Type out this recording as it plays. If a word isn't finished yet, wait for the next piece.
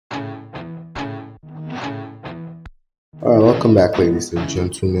Alright, welcome back ladies and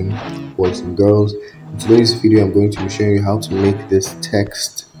gentlemen, boys and girls. In today's video I'm going to be showing you how to make this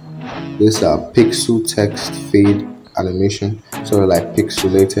pixel text fade animation, sort of like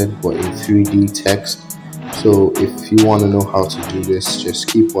pixelated but in 3D text. So if you want to know how to do this, just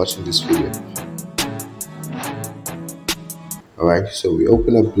keep watching this video. Alright, so we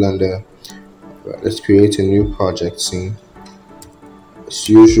open up Blender. Let's create a new project scene. As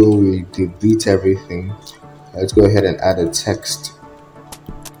usual, we delete everything. Let's go ahead and add a text.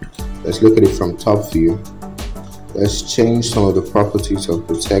 Let's look at it from top view. Let's change some of the properties of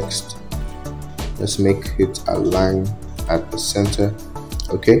the text. Let's make it align at the center.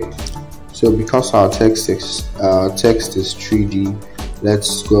 Okay, so because our text is 3D,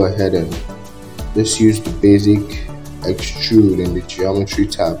 let's go ahead and just use the basic extrude in the geometry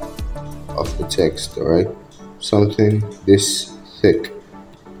tab of the text. Alright, something this thick.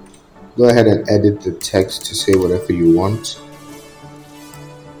 Go ahead and edit the text to say whatever you want.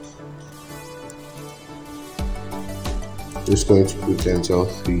 Just going to put Dental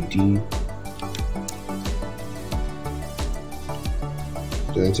 3D.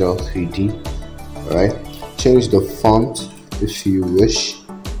 Dental 3D. Alright. Change the font if you wish.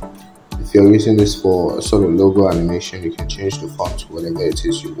 If you're using this for a sort of logo animation, you can change the font to whatever it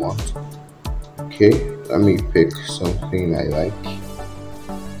is you want. Okay, let me pick something I like.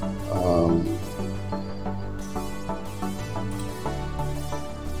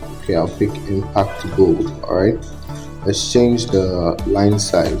 Okay, I'll pick Impact Bold. Alright, let's change the line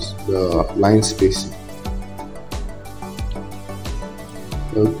size, the line spacing.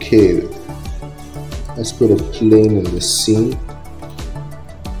 Okay, let's put a plane in the scene.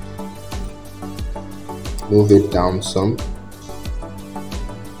 Move it down some.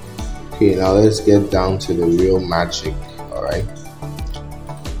 Okay, now let's get down to the real magic. Alright,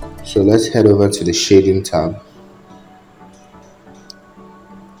 so let's head over to the shading tab.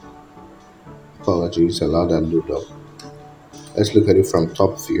 Apologies, allow that load up. Let's look at it from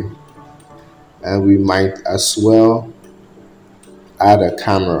top view, and we might as well add a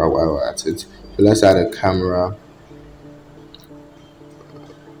camera while we're at it. So let's add a camera,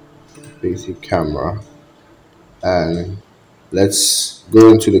 basic camera, and let's go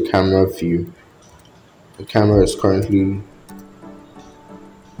into the camera view. The camera is currently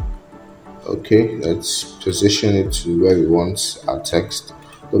okay. Let's position it to where we want our text.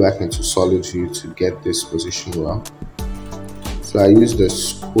 Go back into solid view to get this position well. So I use the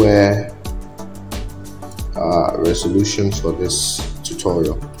square resolution for this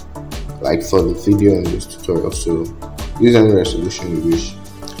tutorial, like for the video in this tutorial. So use any resolution you wish,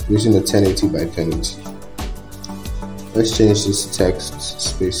 using a 1080 by 1080. Let's change this text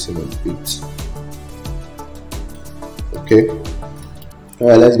spacing a bit. Okay,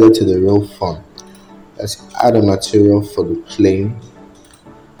 alright, let's go to the real fun. Let's add a material for the plane.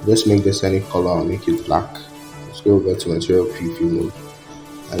 Just make this any color and make it black. Let's go over to material preview mode,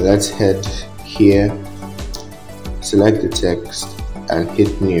 and let's head here, select the text and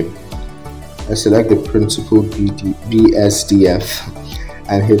hit new. Let's select the principled BSDF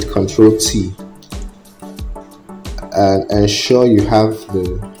and hit Ctrl T, and ensure you have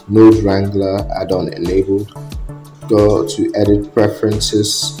the node wrangler add-on enabled. Go to edit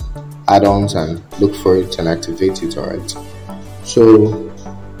preferences, add-ons, and look for it and activate it. Alright, so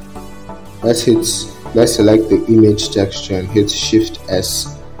let's select the image texture and hit Shift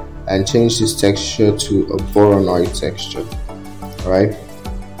S and change this texture to a Voronoi texture. Alright,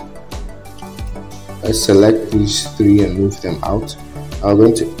 let's select these three and move them out. I'm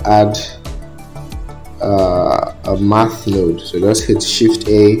going to add a math node, so just hit Shift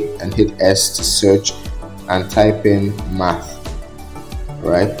A and hit S to search and type in math.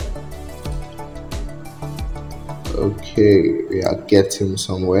 Alright, okay, we are getting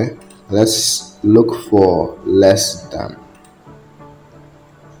somewhere. Let's look for less than.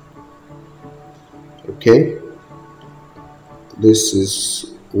 Okay, this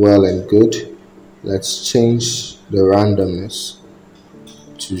is well and good. Let's change the randomness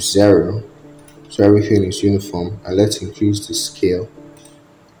to 0 so everything is uniform, and let's increase the scale.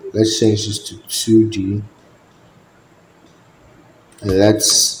 Let's change this to 2D, and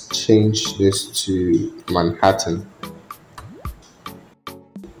let's change this to Manhattan.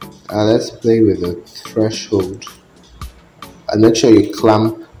 Let's play with the threshold and make sure you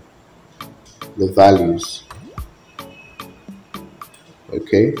clamp the values.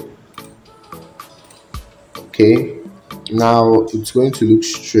 Okay, now it's going to look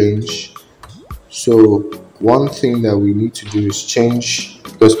strange. So one thing that we need to do is change,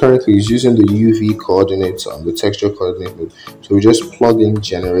 because currently it's using the UV coordinates on the texture coordinate mode, so we just plug in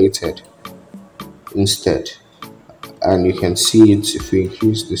generated instead. and you can see it if we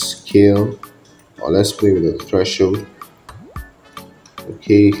increase the scale, or let's play with the threshold.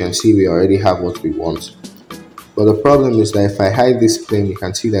 Okay, you can see we already have what we want. But the problem is that if I hide this plane, you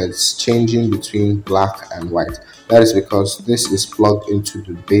can see that it's changing between black and white. That is because this is plugged into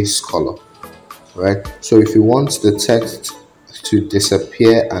the base color, right? So if you want the text to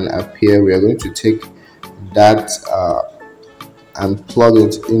disappear and appear, we are going to take that and plug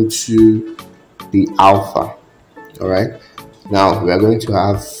it into the alpha. All right, now we are going to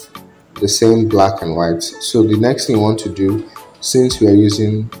have the same black and white. So the next thing we want to do, since we are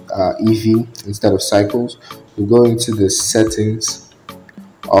using Eevee instead of cycles, we go into the settings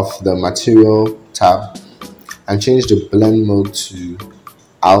of the material tab and change the blend mode to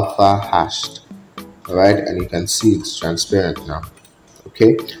alpha hashed. All right, and you can see it's transparent now.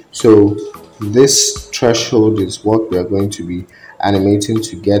 Okay, so this threshold is what we are going to be animating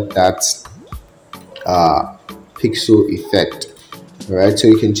to get that pixel effect. All right, so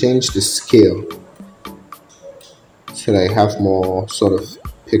you can change the scale so that I have more sort of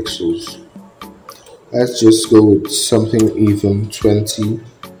pixels. Let's just go with something even 20.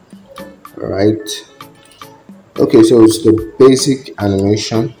 All right, okay, so it's the basic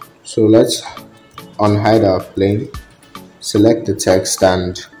animation. So let's unhide our plane, select the text,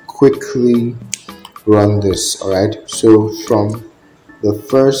 and quickly run this. All right, so from the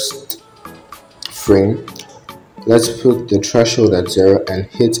first frame, let's put the threshold at 0 and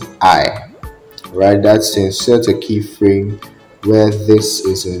hit I. Right, that's to insert a keyframe where this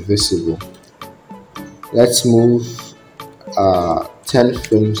is invisible. Let's move 10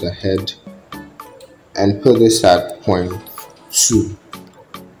 frames ahead and put this at 0.2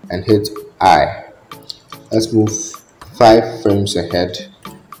 and hit I. Let's move 5 frames ahead,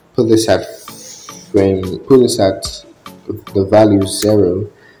 put this at the value 0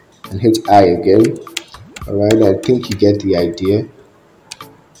 and hit I again. Alright, I think you get the idea.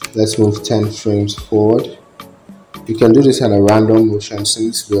 Let's move 10 frames forward. You can do this in a random motion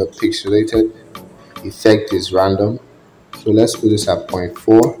since the pixelated effect is random. So let's put this at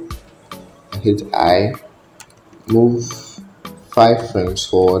 0.4 and hit I. Move 5 frames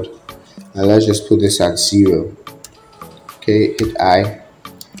forward and let's just put this at 0. Okay, hit I.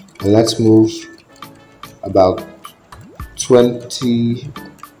 And let's move about 20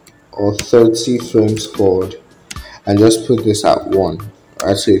 or 30 frames forward and just put this at 1.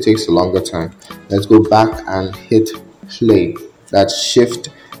 Alright, so it takes a longer time. Let's go back and hit play. That's shift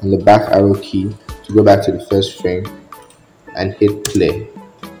and the back arrow key to go back to the first frame and hit play.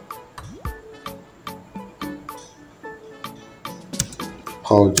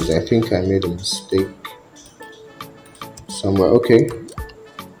 Apologies, I think I made a mistake somewhere. Okay,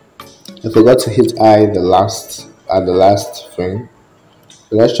 I forgot to hit I at the last frame.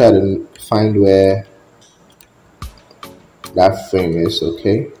 So let's try to find where that frame is.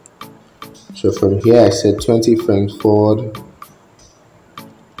 Okay, so from here I said 20 frames forward,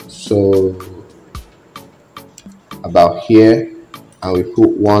 so about here, and we put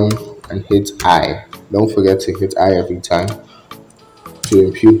 1 and hit I. Don't forget to hit I every time to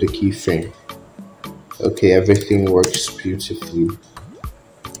impute the keyframe. Okay, everything works beautifully.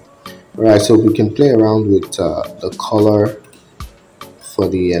 Alright, so we can play around with the color for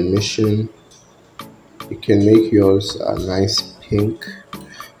the emission. You can make yours a nice pink.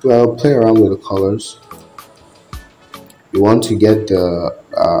 Well, play around with the colors. You want to get the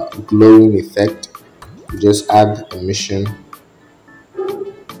glowing effect, you just add emission.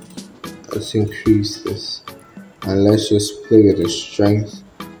 Let's increase this and let's just play with the strength.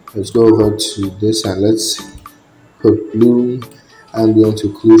 Let's go over to this and let's put bloom, ambient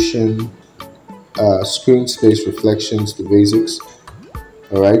occlusion, screen space reflections, the basics.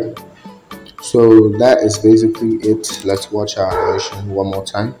 Alright, so that is basically it. Let's watch our animation one more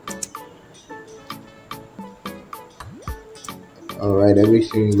time. Alright,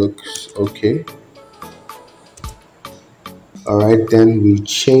 everything looks okay. Alright, then we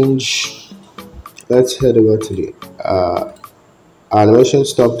change. Let's head over to the animation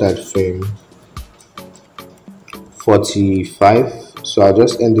stopped at frame 45, so I'll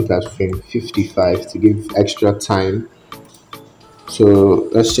just end it at frame 55 to give extra time. So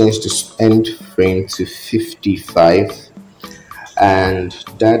let's change this end frame to 55, and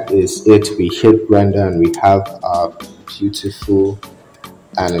that is it. We hit render and we have our beautiful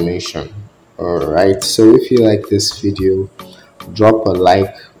animation. Alright, so if you like this video, drop a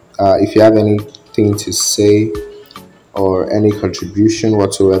like. If you have anything to say or any contribution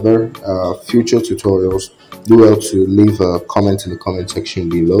whatsoever, future tutorials, do well to leave a comment in the comment section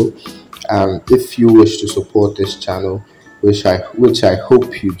below. And if you wish to support this channel, which I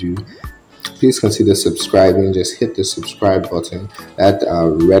hope you do, Please consider subscribing. Just hit the subscribe button, that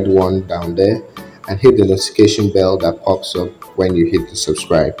red one down there, and hit the notification bell that pops up when you hit the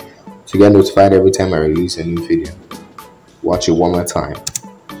subscribe to get notified every time I release a new video. Watch it one more time.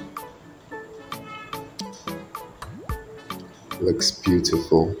 Looks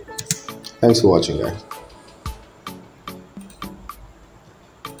beautiful. Thanks for watching, guys.